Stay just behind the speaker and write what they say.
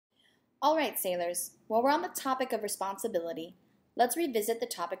All right, sailors, while we're on the topic of responsibility, let's revisit the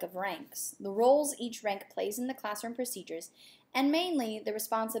topic of ranks, the roles each rank plays in the classroom procedures, and mainly the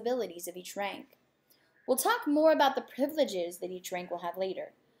responsibilities of each rank. We'll talk more about the privileges that each rank will have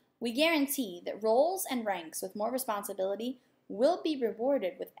later. We guarantee that roles and ranks with more responsibility will be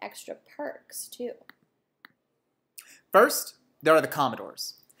rewarded with extra perks, too. First, there are the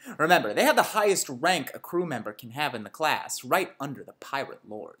Commodores. Remember, they have the highest rank a crew member can have in the class, right under the Pirate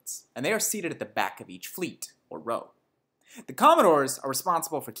Lords, and they are seated at the back of each fleet, or row. The Commodores are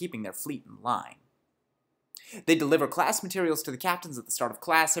responsible for keeping their fleet in line. They deliver class materials to the captains at the start of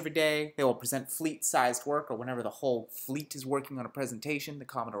class every day. They will present fleet-sized work, or whenever the whole fleet is working on a presentation, the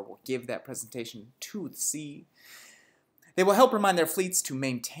Commodore will give that presentation to the sea. They will help remind their fleets to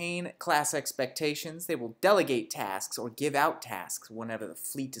maintain class expectations. They will delegate tasks or give out tasks whenever the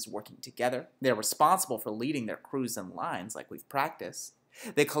fleet is working together. They're responsible for leading their crews in lines like we've practiced.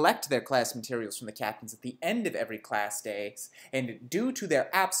 They collect their class materials from the captains at the end of every class day, and due to their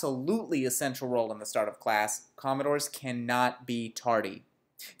absolutely essential role in the start of class, Commodores cannot be tardy.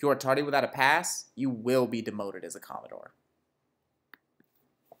 If you are tardy without a pass, you will be demoted as a Commodore.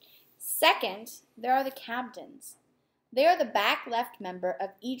 Second, there are the captains. They are the back left member of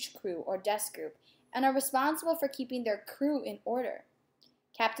each crew or desk group and are responsible for keeping their crew in order.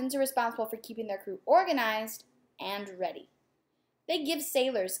 Captains are responsible for keeping their crew organized and ready. They give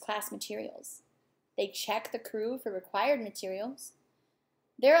sailors class materials. They check the crew for required materials.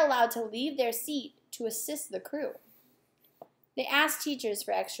 They're allowed to leave their seat to assist the crew. They ask teachers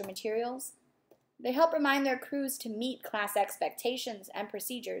for extra materials. They help remind their crews to meet class expectations and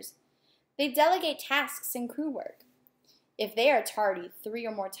procedures. They delegate tasks and crew work. If they are tardy 3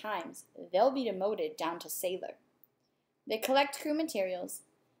 or more times, they'll be demoted down to sailor. They collect crew materials,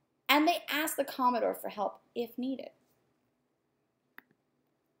 and they ask the Commodore for help if needed.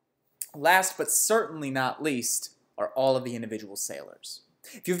 Last but certainly not least are all of the individual sailors.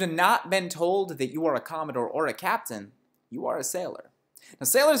 If you've not been told that you are a Commodore or a captain, you are a sailor. Now,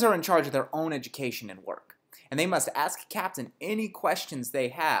 sailors are in charge of their own education and work, and they must ask captain any questions they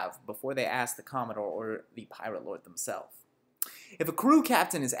have before they ask the Commodore or the Pirate Lord themselves. If a crew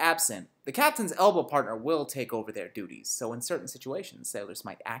captain is absent, the captain's elbow partner will take over their duties, so in certain situations, sailors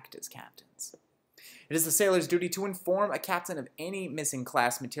might act as captains. It is the sailor's duty to inform a captain of any missing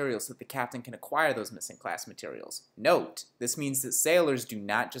class materials so that the captain can acquire those missing class materials. Note, this means that sailors do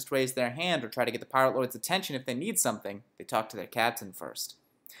not just raise their hand or try to get the Pirate Lord's attention if they need something. They talk to their captain first.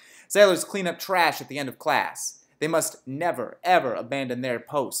 Sailors clean up trash at the end of class. They must never, ever abandon their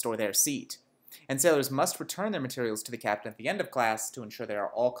post or their seat. And sailors must return their materials to the captain at the end of class to ensure they are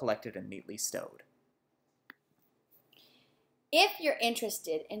all collected and neatly stowed. If you're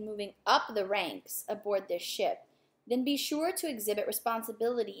interested in moving up the ranks aboard this ship, then be sure to exhibit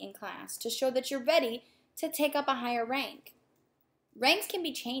responsibility in class to show that you're ready to take up a higher rank. Ranks can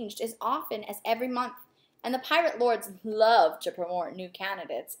be changed as often as every month, and the Pirate Lords love to promote new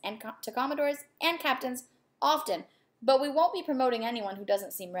candidates to Commodores and captains often, but we won't be promoting anyone who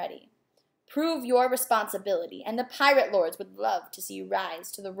doesn't seem ready. Prove your responsibility, and the Pirate Lords would love to see you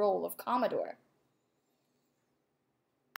rise to the role of Commodore.